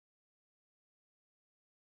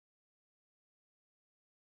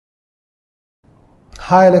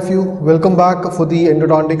Hi all of you, welcome back for the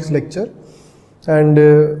endodontics lecture, and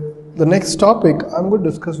the next topic I'm going to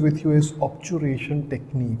discuss with you is obturation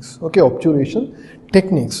techniques. Okay, obturation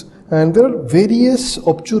techniques, and there are various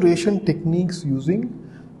obturation techniques using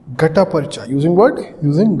gutta percha. Using what?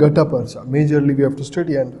 Using gutta percha. Majorly we have to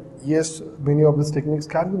study, and yes, many of these techniques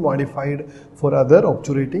can be modified for other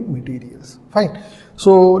obturating materials. Fine.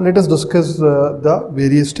 So let us discuss the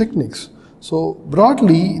various techniques. So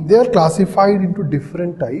broadly, they are classified into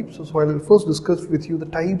different types. So I'll first discuss with you the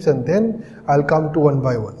types and then I'll come to one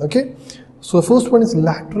by one. Okay. So the first one is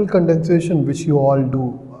lateral condensation, which you all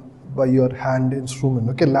do by your hand instrument.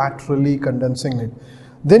 Okay, laterally condensing it.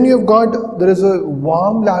 Then you have got, there is a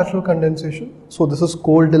warm lateral condensation. So this is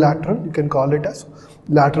cold lateral. You can call it as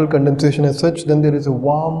lateral condensation as such. Then there is a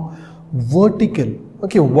warm vertical.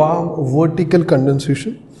 Okay, warm vertical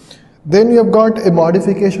condensation. Then you have got a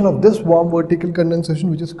modification of this warm vertical condensation,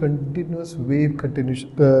 which is continuous wave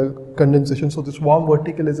condensation. So this warm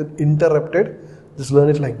vertical is an interrupted. Just learn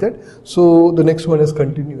it like that. So the next one is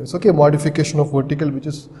continuous. Okay, modification of vertical, which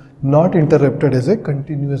is not interrupted, as a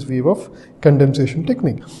continuous wave of condensation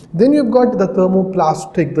technique. Then you have got the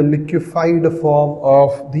thermoplastic, the liquefied form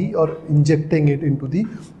of the, or injecting it into the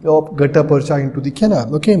gutta percha into the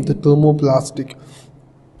canal. Okay, the thermoplastic.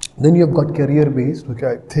 Then you have got carrier based. Okay,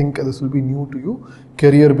 I think this will be new to you.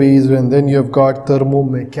 Carrier based, and then you have got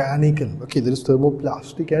thermomechanical. Okay, there is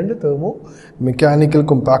thermoplastic and thermomechanical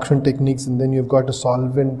compaction techniques, and then you have got the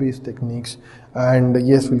solvent based techniques. And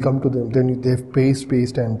yes, we'll come to them. Then they have paste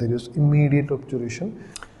based, and there is immediate obturation.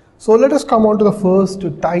 So let us come on to the first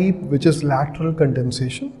type, which is lateral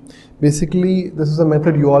condensation. Basically, this is a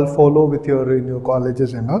method you all follow with in your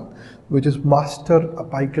colleges and all, which is master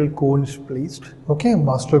apical cone is placed. Okay,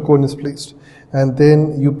 master cone is placed, and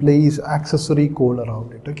then you place accessory cone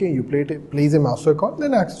around it. Okay, you place a master cone,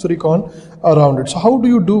 then accessory cone around it. So how do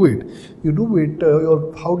you do it? You do it,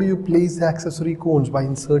 or how do you place the accessory cones? By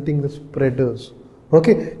inserting the spreaders.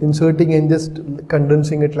 Okay, inserting and just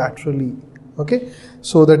condensing it laterally. Okay,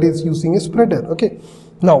 so that is using a spreader. Okay,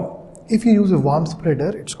 now if you use a warm spreader,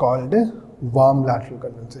 it's called a warm lateral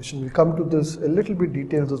condensation. We'll come to this, a little bit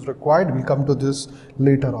details is required. We'll come to this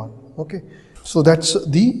later on. Okay, so that's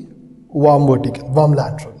the warm vertical, warm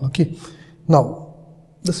lateral. Okay, now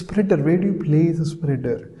the spreader, where do you place the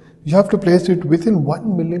spreader? You have to place it within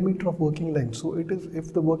 1 millimeter of working length. So it is,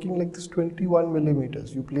 if the working length is 21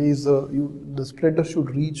 millimeters, you place the spreader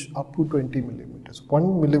should reach up to 20 millimeters.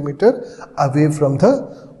 1 millimeter away from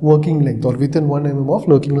the working length, or within 1 mm of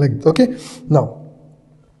working length. Okay. Now,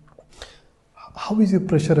 how is your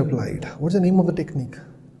pressure applied? What's the name of the technique?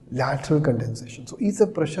 Lateral condensation. So is the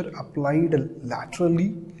pressure applied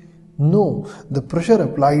laterally? No, the pressure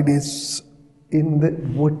applied is in the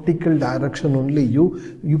vertical direction only.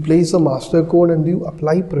 You place a master cone and you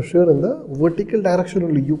apply pressure in the vertical direction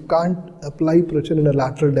only. You can't apply pressure in a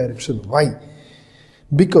lateral direction. Why?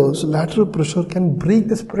 Because lateral pressure can break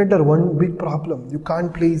the spreader. One big problem. You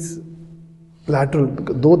can't place lateral,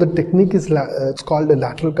 though the technique is it's called a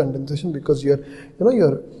lateral condensation, because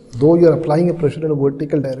though you're applying a pressure in a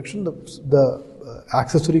vertical direction, the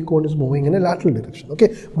accessory cone is moving in a lateral direction.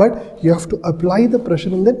 Okay, but you have to apply the pressure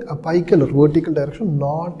in that apical or vertical direction,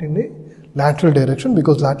 not in a lateral direction,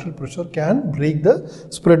 because lateral pressure can break the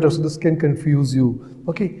spreader. So this can confuse you.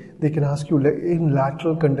 Okay, they can ask you, in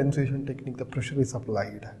lateral condensation technique, the pressure is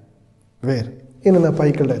applied where? In an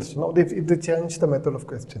apical direction. Now if they change the method of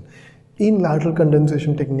question, in lateral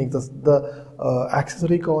condensation technique, the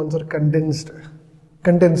accessory cones are condensed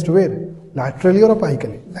where? Laterally or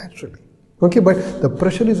apically? Laterally. Okay, but the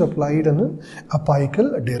pressure is applied in an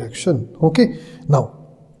apical direction. Okay, now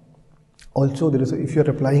also there is if you are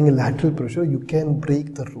applying a lateral pressure, you can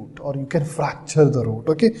break the root or you can fracture the root.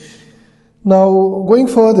 Okay, now going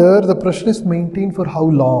further, the pressure is maintained for how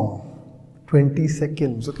long? 20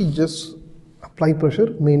 seconds. Okay, just apply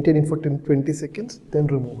pressure, maintain it for 20 seconds, then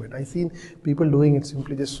remove it. I've seen people doing it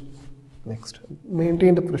simply just next.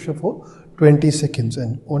 Maintain the pressure for 20 seconds.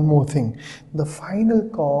 And one more thing, the final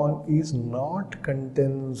cone is not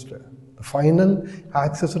condensed. The final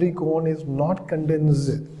accessory cone is not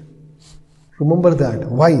condensed. Remember that.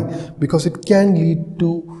 Why? Because it can lead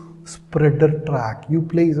to spreader track. You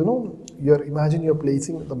place, imagine you're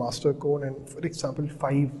placing the master cone and, for example,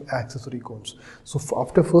 5 accessory cones. So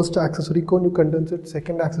after first accessory cone, you condense it.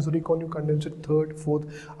 Second accessory cone, you condense it. Third, fourth.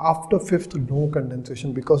 After fifth, no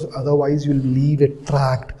condensation, because otherwise you'll leave a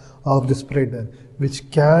tract of the spreader,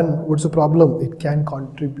 which can, what's the problem? It can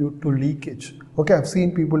contribute to leakage. Okay, I've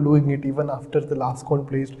seen people doing it even after the last cone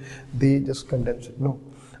placed, they just condense it. No,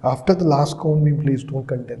 after the last cone being placed, don't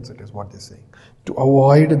condense it, is what they're saying, to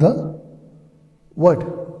avoid the what?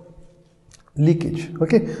 Leakage.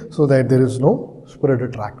 Okay, so that there is no spreader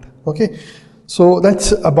tract. Okay, so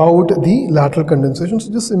that's about the lateral condensation.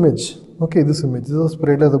 So this image, okay, this image, this is a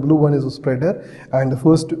spreader, the blue one is a spreader, and the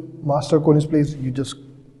first master cone is placed, you just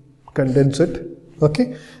condense it.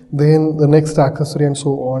 Okay, then the next accessory and so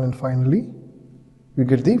on, and finally you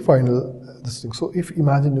get the final this thing. So if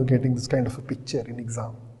imagine you're getting this kind of a picture in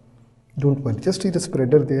exam, don't worry, just see the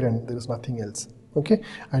spreader there and there is nothing else. Okay,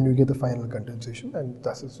 and you get the final condensation, and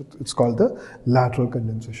that is, it's called the lateral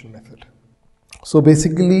condensation method. So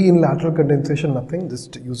basically in lateral condensation, nothing,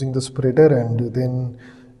 just using the spreader, and then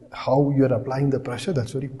how you are applying the pressure,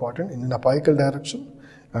 that's very important, in an apical direction,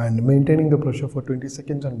 and maintaining the pressure for 20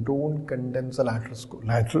 seconds, and don't condense the last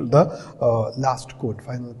cone,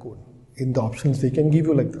 final cone. In the options they can give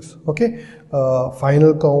you like this. Okay,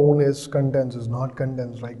 final cone is condensed, is not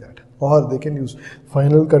condensed, like that. Or they can use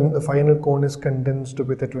final cone is condensed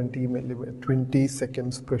with a 20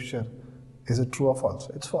 seconds pressure. Is it true or false?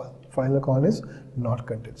 It's false. Final cone is not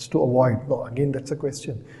condensed. To avoid, no, again that's a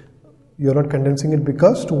question. You're not condensing it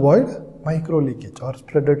because to avoid micro leakage or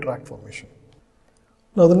spreader tract formation.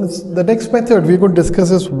 Now the next method we're going to discuss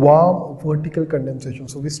is warm vertical condensation.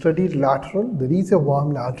 So we studied lateral, there is a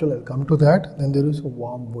warm lateral, I'll come to that, then there is a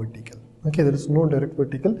warm vertical. Okay, there is no direct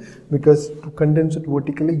vertical because to condense it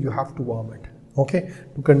vertically you have to warm it. Okay,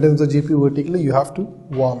 to condense the GP vertically you have to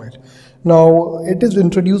warm it. Now it is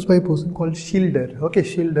introduced by a person called Schilder. Okay,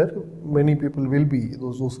 Schilder, many people will be,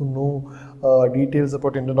 those who know details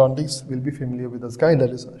about endodontics will be familiar with this guy, that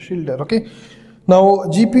is Schilder. Okay. Now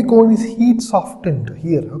GP cone is heat softened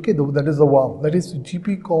here, okay, that is the warm, that is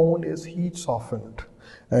GP cone is heat softened,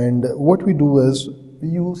 and what we do is we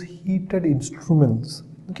use heated instruments.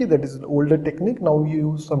 Okay, that is an older technique. Now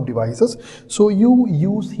you use some devices. So you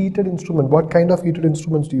use heated instrument. What kind of heated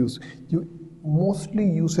instruments do you use? You mostly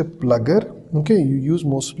use a plugger. Okay, you use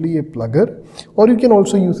mostly a plugger, or you can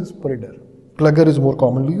also use a spreader. Plugger is more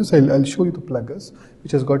commonly used. I'll show you the pluggers,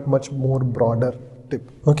 which has got much more broader tip.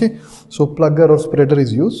 Okay, so plugger or spreader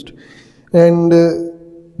is used, and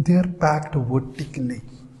they are packed vertically.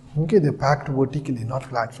 Okay, they're packed vertically, not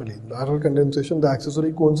laterally. Lateral condensation, the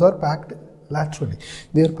accessory cones are packed laterally.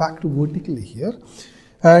 They are packed vertically here,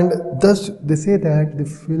 and thus they say that they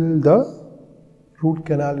fill the root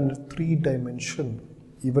canal in 3 dimension,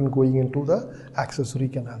 even going into the accessory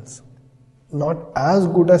canals. Not as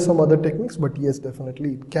good as some other techniques, but yes,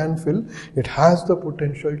 definitely it can fill. It has the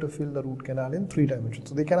potential to fill the root canal in 3 dimensions.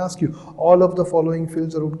 So they can ask you, all of the following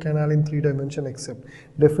fills the root canal in 3 dimensions, except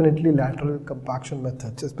definitely lateral compaction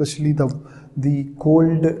methods, especially the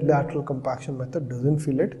cold lateral compaction method doesn't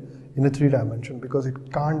fill it in a 3 dimension because it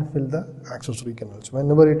can't fill the accessory canals.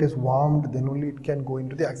 Whenever it is warmed, then only it can go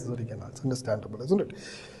into the accessory canals. Understandable, isn't it?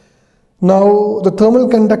 Now the thermal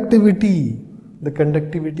conductivity, the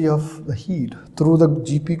conductivity of the heat through the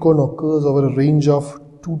GP cone occurs over a range of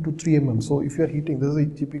 2 to 3 mm. So if you are heating, this is a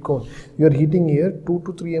GP cone, you are heating here, 2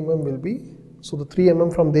 to 3 mm will be, so the 3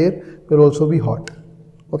 mm from there will also be hot.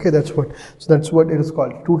 Okay, that's what it is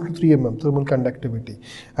called, 2 to 3 mm thermal conductivity.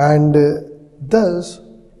 And thus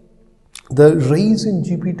the rise in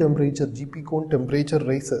GP temperature, GP cone temperature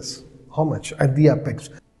rises, how much? At the apex.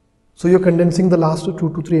 So you're condensing the last 2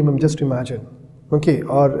 to 3 mm, just imagine. Okay,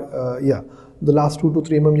 or the last 2 to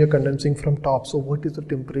 3 mm you're condensing from top. So what is the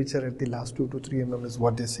temperature at the last 2 to 3 mm is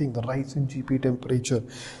what they're saying, the rise in GP temperature,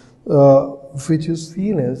 which is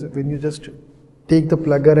seen as when you just take the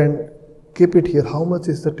plugger and keep it here, how much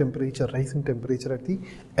is the temperature, rise in temperature at the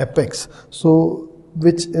apex. So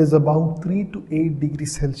which is about 3 to 8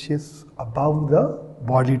 degrees Celsius above the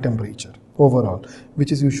body temperature overall,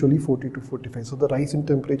 which is usually 40 to 45. So the rise in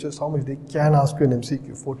temperature is how much? They can ask you an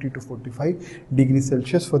MCQ, 40 to 45 degrees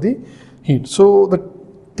Celsius for the heat. So the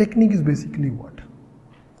technique is basically what?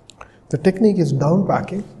 The technique is down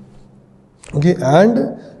packing, okay,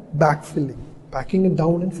 and backfilling, packing it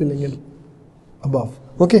down and filling it above.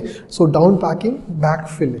 Okay, so down packing,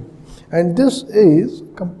 backfilling. And this is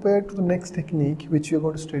compared to the next technique which you are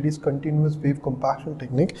going to study is continuous wave compaction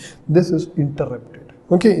technique. This is interrupted.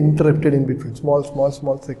 Okay, interrupted in between, small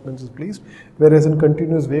segments is placed, whereas in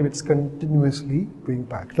continuous wave it's continuously being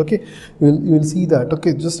packed. Okay, you will see that.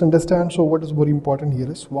 Okay, just understand. So what is very important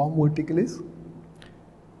here is warm vertical is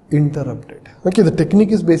interrupted. Okay, the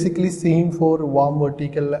technique is basically same for warm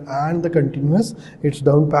vertical and the continuous, it's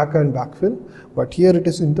down pack and backfill, but here it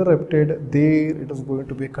is interrupted, there it is going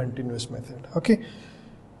to be a continuous method. Okay,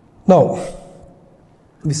 now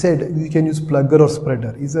we said you can use plugger or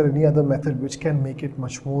spreader. Is there any other method which can make it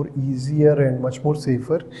much more easier and much more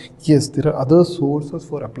safer? Yes, there are other sources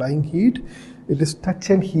for applying heat. It is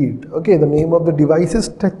touch and heat. Okay, the name of the device is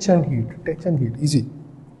touch and heat. Touch and heat, easy.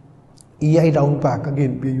 EI down pack,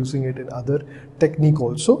 again we are using it in other technique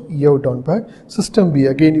also. EI down pack. System B,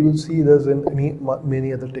 again you will see there's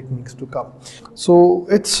many other techniques to come. So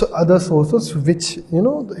it's other sources which, you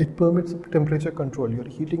know, it permits temperature control. You're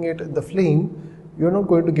heating it in the flame, you're not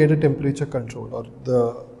going to get a temperature control or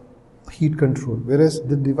the heat control, whereas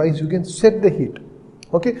the device you can set the heat.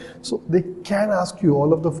 Okay, so they can ask you,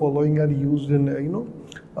 all of the following are used in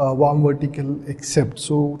warm vertical except,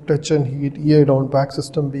 so touch and heat, EI down pack,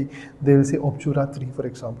 system B, they will say Obtura 3 for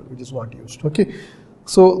example, which is not used. Okay,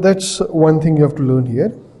 so that's one thing you have to learn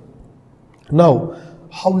here. Now,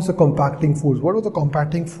 how is the compacting force? What was the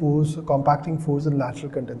compacting force in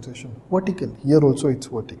lateral condensation? Vertical. Here also it's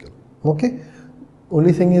vertical. Okay,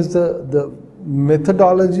 only thing is the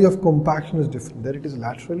methodology of compaction is different. There it is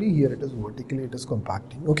laterally, here it is vertically, it is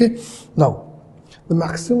compacting. Okay, now the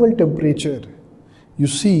maximal temperature, you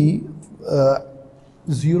see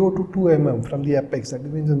 0 to 2 mm from the apex, that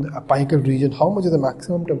means in the apical region. How much is the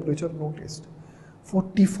maximum temperature noticed?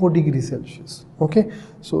 44 degrees Celsius. Okay,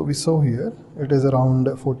 so we saw here it is around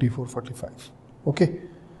 44, 45. Okay,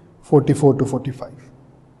 44 to 45.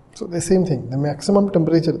 So the same thing, the maximum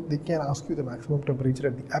temperature, they can ask you the maximum temperature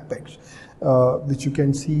at the apex, which you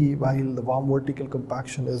can see while the warm vertical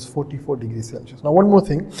compaction is 44 degrees Celsius. Now one more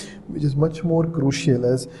thing, which is much more crucial,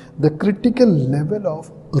 is the critical level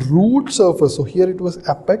of root surface. So here it was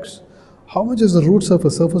apex. How much is the root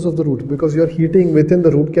surface of the root? Because you are heating within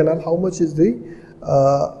the root canal, how much is the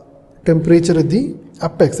temperature at the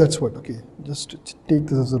apex? That's what, okay, just take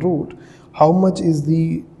this as a root. How much is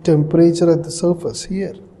the temperature at the surface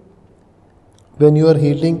here? When you are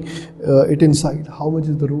heating it inside, how much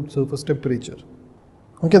is the root surface temperature?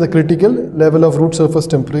 Okay, the critical level of root surface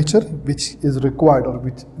temperature which is required or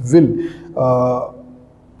which will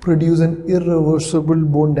produce an irreversible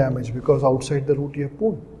bone damage, because outside the root you have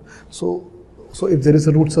bone. So if there is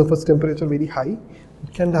a root surface temperature very high,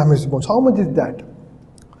 it can damage the bones. How much is that?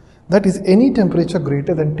 That is any temperature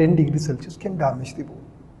greater than 10 degrees Celsius can damage the bone.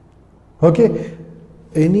 Okay,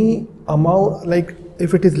 any amount, like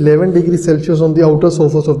if it is 11 degrees Celsius on the outer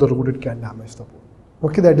surface of the root, it can damage the bone.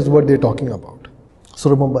 Okay, that is what they are talking about. So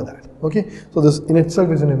remember that. Okay, so this in itself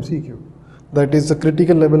is an MCQ. That is the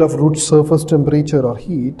critical level of root surface temperature or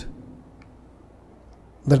heat.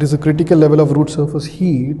 That is the critical level of root surface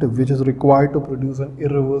heat which is required to produce an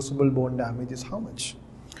irreversible bone damage is how much?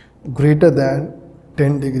 Greater than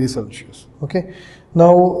 10 degrees Celsius. Okay,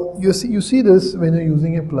 now you see this when you're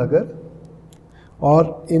using a plugger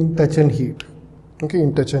or in touch and heat. Okay,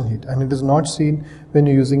 in touch and heat, and it is not seen when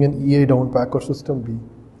you're using an EI down pack or system B.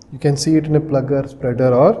 You can see it in a plugger,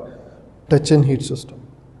 spreader or touch and heat system.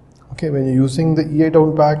 Okay, when you're using the EI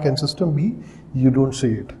down pack and system B, you don't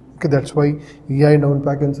see it. Okay, that's why EI down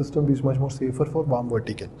pack and system B is much more safer for warm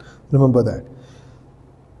vertical. Remember that.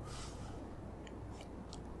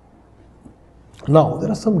 Now,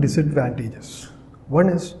 there are some disadvantages. One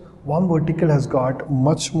is warm vertical has got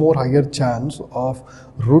much more higher chance of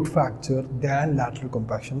root fracture than lateral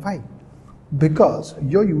compaction. Why? Because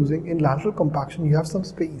you're using, in lateral compaction, you have some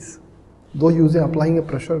space. Though applying a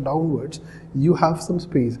pressure downwards, you have some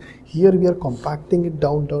space. Here we are compacting it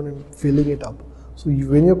down and filling it up. So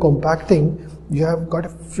when you're compacting, you have got a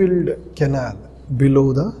filled canal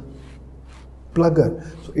below the plugger.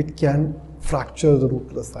 So it can fracture the root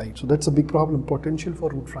to the side. So that's a big problem, potential for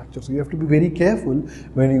root fracture. So you have to be very careful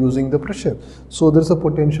when using the pressure. So there's a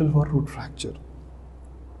potential for root fracture.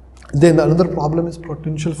 Then another problem is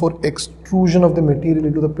potential for extrusion of the material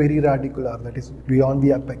into the periradicular, that is beyond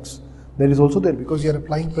the apex. That is also there because you are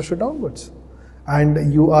applying pressure downwards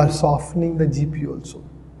and you are softening the GP also.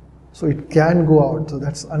 So it can go out. So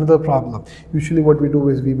that's another problem. Usually what we do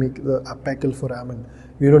is we make the apical foramen.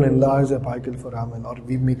 We don't enlarge the apical foramen, or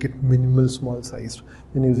we make it minimal small sized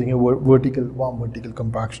when using a warm vertical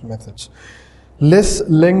compaction methods. Less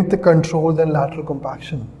length control than lateral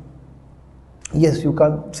compaction. Yes, you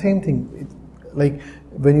can, same thing. Like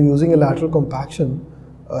when you're using a lateral compaction,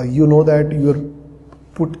 you know that you're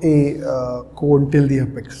put a cone till the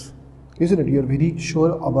apex, isn't it? You're very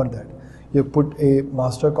sure about that. You put a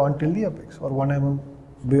master cone till the apex or 1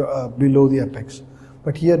 mm below the apex.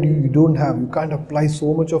 But here you don't have, you can't apply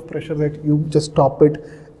so much of pressure that you just stop it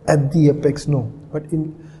at the apex, no. But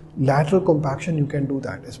in lateral compaction you can do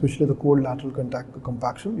that, especially the cold lateral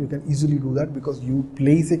compaction, you can easily do that because you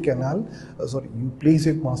place a you place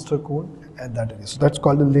a master cone at that area. So that's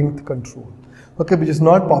called the length control. okay, which is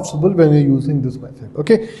not possible when you're using this method.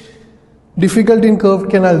 Okay. Difficult in curved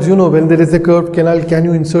canals, you know, when there is a curved canal, can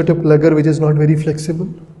you insert a plugger which is not very flexible?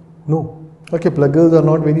 No. Okay, pluggers are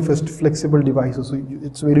not very flexible devices, so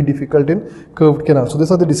it's very difficult in curved canals. So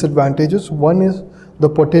these are the disadvantages. One is the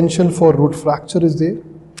potential for root fracture is there.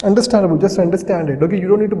 Understandable, just understand it. Okay, you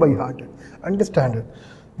don't need to by heart it. Understand it.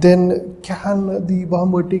 Then, can the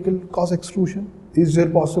warm vertical cause extrusion? Is there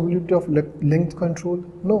possibility of length control?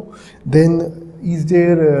 No. Then, is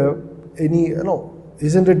there any, no.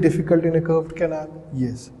 Isn't it difficult in a curved canal?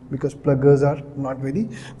 Yes, because pluggers are not very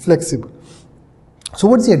flexible. So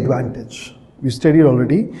what's the advantage? We studied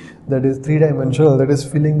already, that is three-dimensional, that is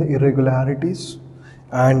filling the irregularities,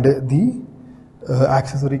 and the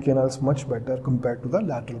accessory canals much better compared to the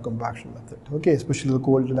lateral compaction method. Okay, especially the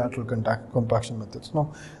cold lateral compaction methods.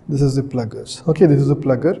 Now, this is the pluggers. Okay, this is a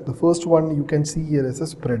plugger. The first one you can see here is a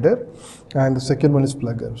spreader, and the second one is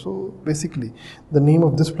plugger. So basically, the name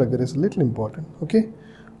of this plugger is a little important. Okay,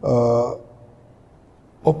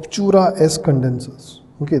 Obtura S condensers.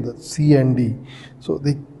 Okay, the C and D. So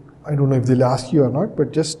I don't know if they'll ask you or not,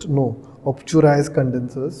 but just know Obtura S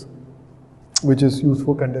condensers, which is used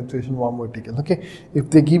for condensation warm vertical. Okay,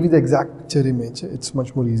 if they give you the exact picture image, it's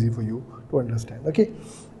much more easy for you to understand. Okay,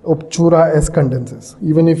 Obtura S condensers.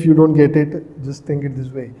 Even if you don't get it, just think it this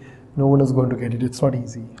way. No one is going to get it. It's not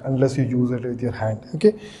easy unless you use it with your hand.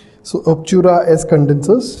 Okay, so Obtura S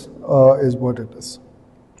condensers is what it is,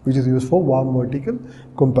 which is used for warm vertical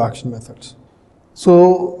compaction methods.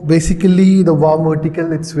 So basically, the warm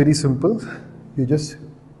vertical, it's very simple. You're just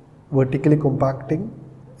vertically compacting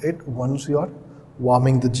it once you are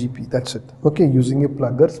warming the GP. That's it. Okay, using a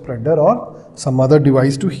plugger, spreader, or some other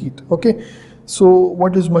device to heat. Okay, so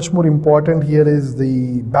what is much more important here is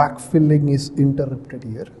the backfilling is interrupted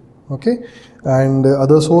here. Okay, and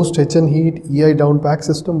other source, touch and heat, EI down pack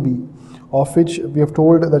system B, of which we have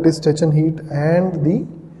told that is touch and heat, and the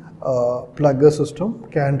plugger system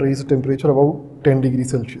can raise the temperature about 10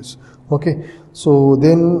 degrees Celsius. Okay, so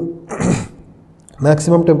then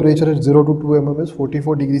maximum temperature at 0 to 2 mm is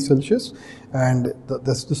 44 degrees Celsius, and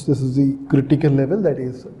this is the critical level, that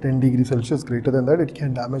is 10 degrees Celsius. Greater than that, it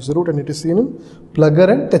can damage the root, and it is seen in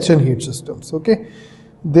plugger and touch and heat systems. Okay,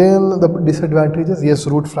 then the disadvantages, yes,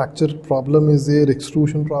 root fracture problem is there,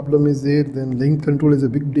 extrusion problem is there, then length control is a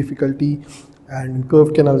big difficulty, and in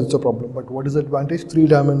curved canals it's a problem. But what is the advantage?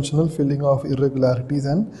 Three-dimensional filling of irregularities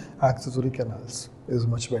and accessory canals is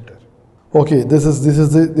much better. Okay, this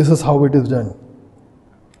is how it is done.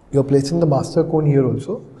 You're placing the master cone here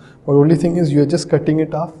also, but only thing is you're just cutting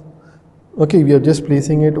it off. Okay, we are just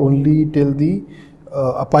placing it only till the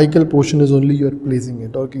apical portion is only you're placing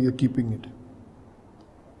it. Okay, you're keeping it.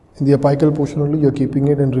 In the apical portion only you're keeping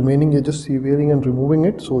it, and remaining you're just severing and removing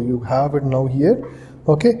it. So you have it now here.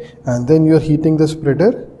 Okay, and then you're heating the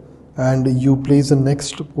spreader, and you place the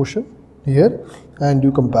next portion here, and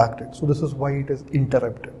you compact it. So this is why it is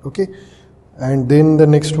interrupted. Okay, and then the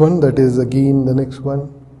next one, that is again the next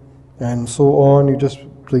one, and so on. You just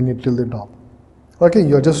bring it till the top. Okay,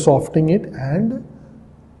 you're just softening it and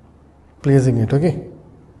placing it. Okay,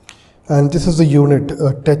 and this is the unit,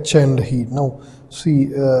 touch and heat. Now see,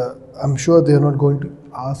 I'm sure they are not going to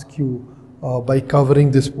ask you by covering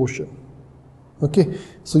this portion. Okay,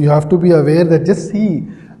 so you have to be aware that, just see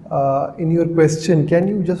in your question, can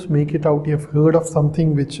you just make it out? You have heard of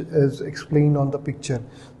something which is explained on the picture.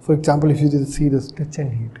 For example, if you just see this touch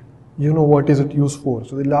and heat, you know what is it used for.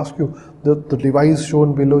 So they'll ask you, the device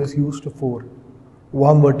shown below is used for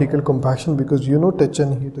warm vertical compaction, because you know touch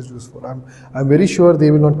and heat is used for. I'm very sure they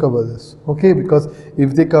will not cover this. Okay, because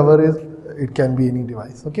if they cover it, it can be any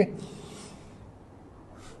device. Okay.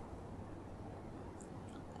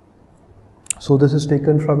 So this is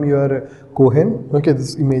taken from your Cohen. Okay,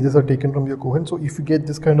 these images are taken from your Cohen. So if you get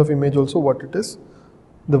this kind of image also, what it is?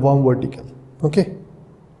 The warm vertical. Okay.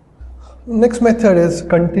 Next method is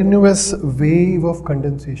continuous wave of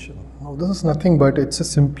condensation. Now this is nothing but it's a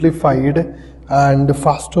simplified and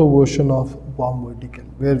faster version of warm vertical,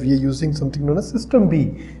 where we are using something known as system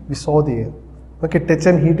B. We saw there. Okay, touch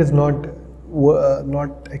and heat is not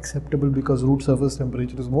acceptable because root surface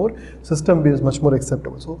temperature is more. System B is much more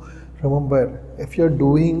acceptable. So remember, if you are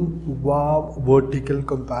doing warm vertical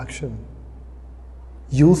compaction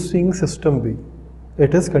using system B,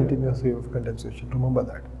 it is continuous wave of condensation. Remember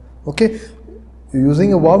that. Okay,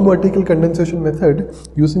 using a warm vertical condensation method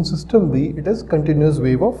using system B, it is continuous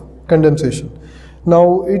wave of condensation.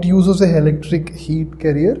 Now it uses a electric heat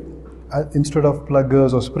carrier instead of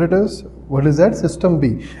pluggers or spreaders. What is that? System B.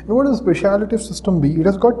 And what is the speciality of system B? It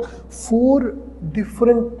has got 4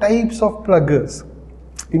 different types of pluggers,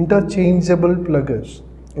 interchangeable pluggers.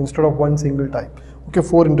 instead of one single type. Okay,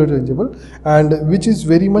 4 interchangeable, and which is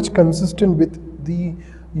very much consistent with the,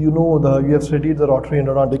 you have studied the rotary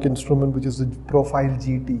endodontic instrument, which is the profile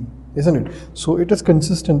GT, isn't it? So it is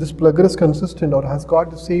consistent, this plugger is consistent or has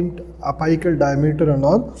got the same apical diameter and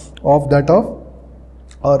all of that of,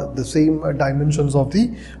 or the same dimensions of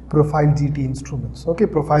the profile GT instruments. Okay,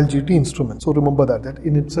 profile GT instruments. So remember that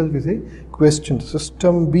in itself is a question.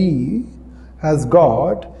 System B has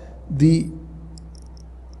got the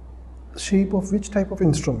shape of which type of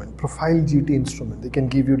instrument? Profile GT instrument. They can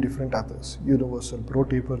give you different others, universal, pro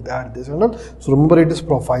taper, that, this and all. So remember it is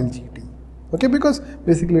profile GT. Okay, because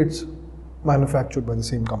basically it's manufactured by the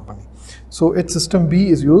same company. So its system B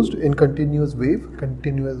is used in continuous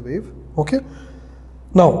wave. Okay.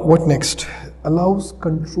 Now what next? Allows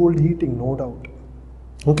controlled heating, no doubt.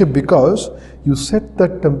 Okay, because you set the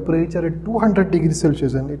temperature at 200 degrees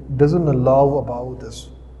Celsius and it doesn't allow above this.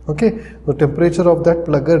 Okay, the temperature of that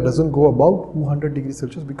plugger doesn't go above 200 degrees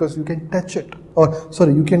Celsius because you can touch it, or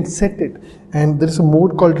sorry, you can set it, and there is a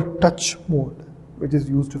mode called touch mode, which is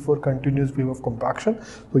used for continuous wave of compaction.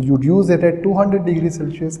 So you'd use it at 200 degrees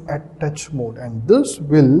Celsius at touch mode, and this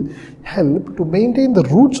will help to maintain the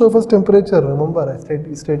root surface temperature. Remember, I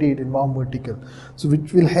studied in warm vertical. So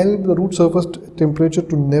which will help the root surface temperature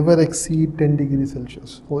to never exceed 10 degrees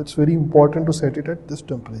Celsius. So it's very important to set it at this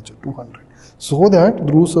temperature, 200, so that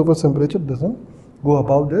the root surface temperature doesn't go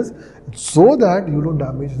above this, so that you don't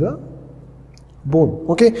damage the bone.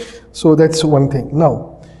 Okay, so that's one thing.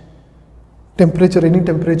 Now, temperature, any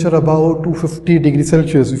temperature above 250 degrees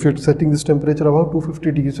Celsius, if you're setting this temperature above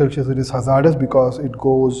 250 degrees Celsius, it is hazardous because it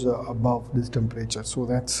goes above this temperature. So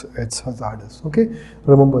it's hazardous. Okay,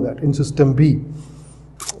 remember that in system B.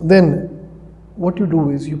 Then what you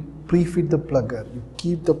do is you pre-fit the plugger. You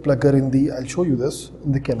keep the plugger in the, I'll show you this,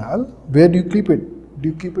 in the canal. Where do you keep it? Do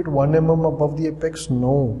you keep it 1 mm above the apex?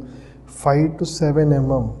 No, 5 to 7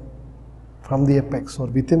 mm from the apex, or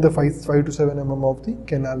within the 5 to 7 mm of the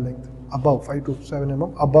canal length. Above 5 to 7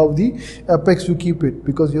 mm above the apex you keep it,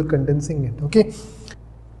 because you're condensing it. Okay,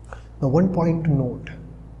 now one point to note: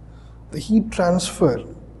 the heat transfer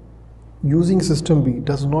using system B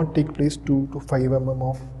does not take place 2 to 5 mm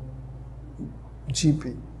of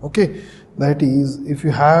GP. Okay, that is, if you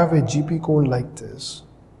have a GP cone like this,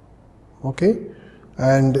 okay,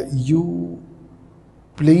 and you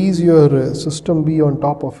place your system B on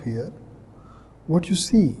top of here, what you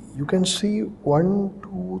see, you can see 1,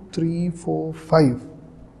 2, 3, 4, 5,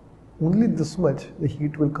 only this much the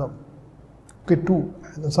heat will come. Okay, 2,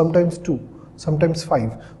 and sometimes 2, sometimes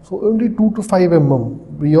 5. So only 2 to 5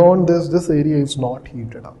 mm. Beyond this area is not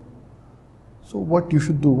heated up. So what you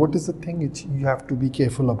should do, what is the thing which you have to be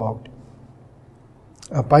careful about?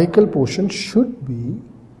 Apical portion should be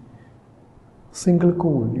single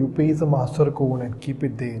cone. You place a master cone and keep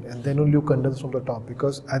it there, and then only you condense from the top,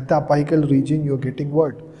 because at the apical region you're getting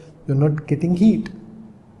what? You're not getting heat.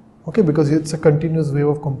 Okay, because it's a continuous wave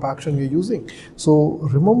of compaction you're using. So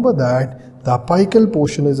remember that the apical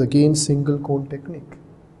portion is again single cone technique.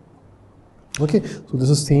 Okay, so this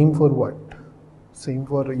is same for what? Same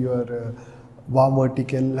for your warm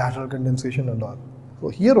vertical, lateral condensation and all. So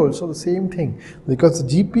here also the same thing, because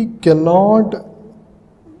the GP cannot,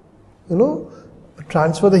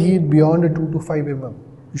 transfer the heat beyond a 2 to 5 mm.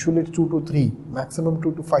 Usually it's 2 to 3, maximum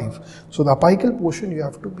 2 to 5. So the apical portion you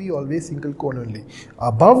have to be always single cone only.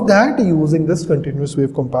 Above that, using this continuous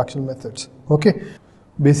wave compaction methods. Okay,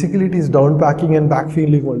 basically it is down packing and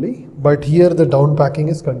backfilling only, but here the down packing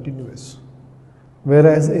is continuous,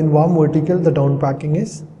 whereas in warm vertical the down packing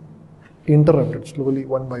is interrupted slowly,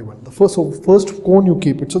 one by one. The first cone you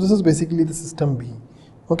keep it. So this is basically the system B.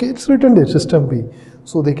 Okay, it's written there, system B.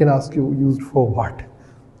 So they can ask you used for what?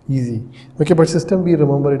 Easy. Okay, but system B,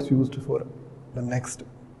 remember, it's used for the next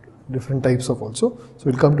different types of also. So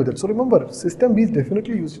we'll come to that. So remember, system B is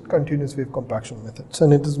definitely used in continuous wave compaction methods,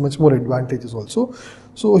 and it is much more advantageous also.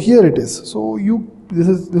 So here it is. So this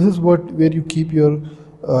is where you keep your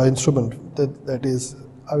instrument that is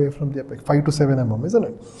away from the apex, 5 to 7 mm, isn't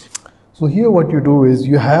it? So here what you do is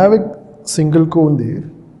you have a single cone there,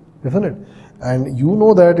 isn't it? And you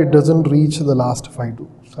know that it doesn't reach the last 5 to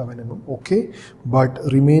 7 mm, okay, but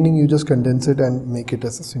remaining you just condense it and make it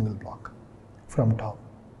as a single block from top.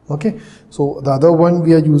 Okay, so the other one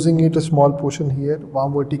we are using it a small portion here,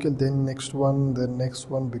 warm vertical, then next one,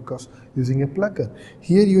 because using a plugger.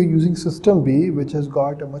 Here you are using system B, which has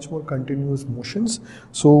got a much more continuous motions.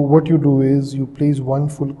 So what you do is you place one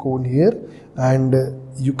full cone here and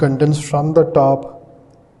you condense from the top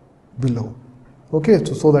below. Okay,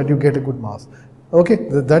 so that you get a good mass. Okay,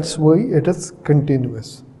 that's why it is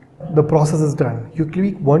continuous. the process is done. You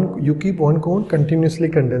keep one cone, continuously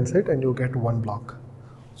condense it, and you get one block.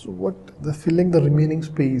 So filling the remaining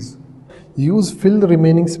space. Fill the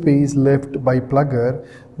remaining space left by plugger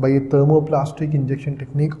by a thermoplastic injection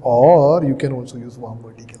technique, or you can also use warm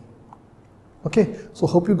vertical. Okay, so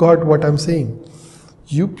hope you got what I'm saying.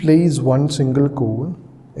 You place one single cone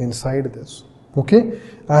inside this, okay,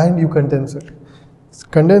 and you condense it.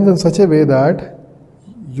 Condense in such a way that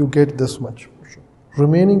you get this much portion.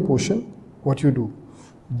 Remaining portion, what you do?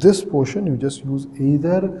 This portion you just use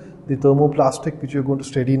either the thermoplastic which you're going to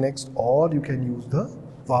study next, or you can use the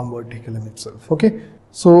warm vertical in itself. Okay,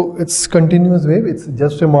 so it's continuous wave. It's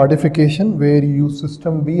just a modification where you use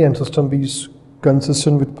system B, and system B is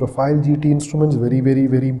consistent with profile GT instruments.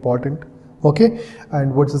 Very important. Okay,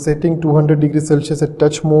 and what's the setting? 200 degrees Celsius at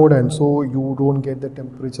touch mode, and so you don't get the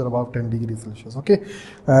temperature above 10 degrees Celsius. Okay,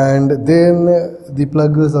 and then the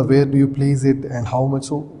pluggers are where do you place it and how much.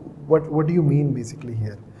 So what do you mean basically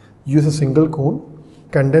here? Use a single cone,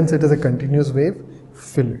 condense it as a continuous wave,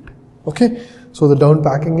 fill it. Okay, so the down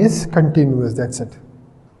packing is continuous. That's it.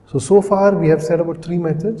 So far we have said about 3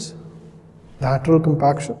 methods: lateral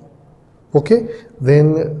compaction, okay,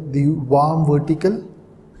 then the warm vertical,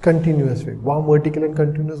 continuous wave. Warm vertical and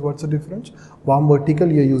continuous, what's the difference? Warm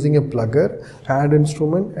vertical, you're using a plugger, hand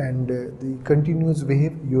instrument, and the continuous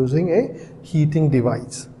wave using a heating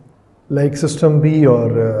device like system B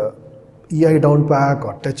or EI down pack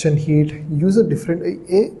or touch and heat. Use a different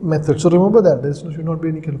method. So remember that there should not be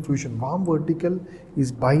any confusion. Warm vertical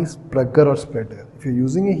is by plugger or spreader. If you're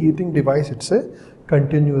using a heating device, it's a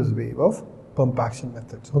continuous wave of pump action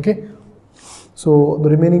methods. Okay. So the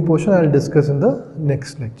remaining portion I'll discuss in the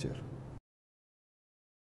next lecture.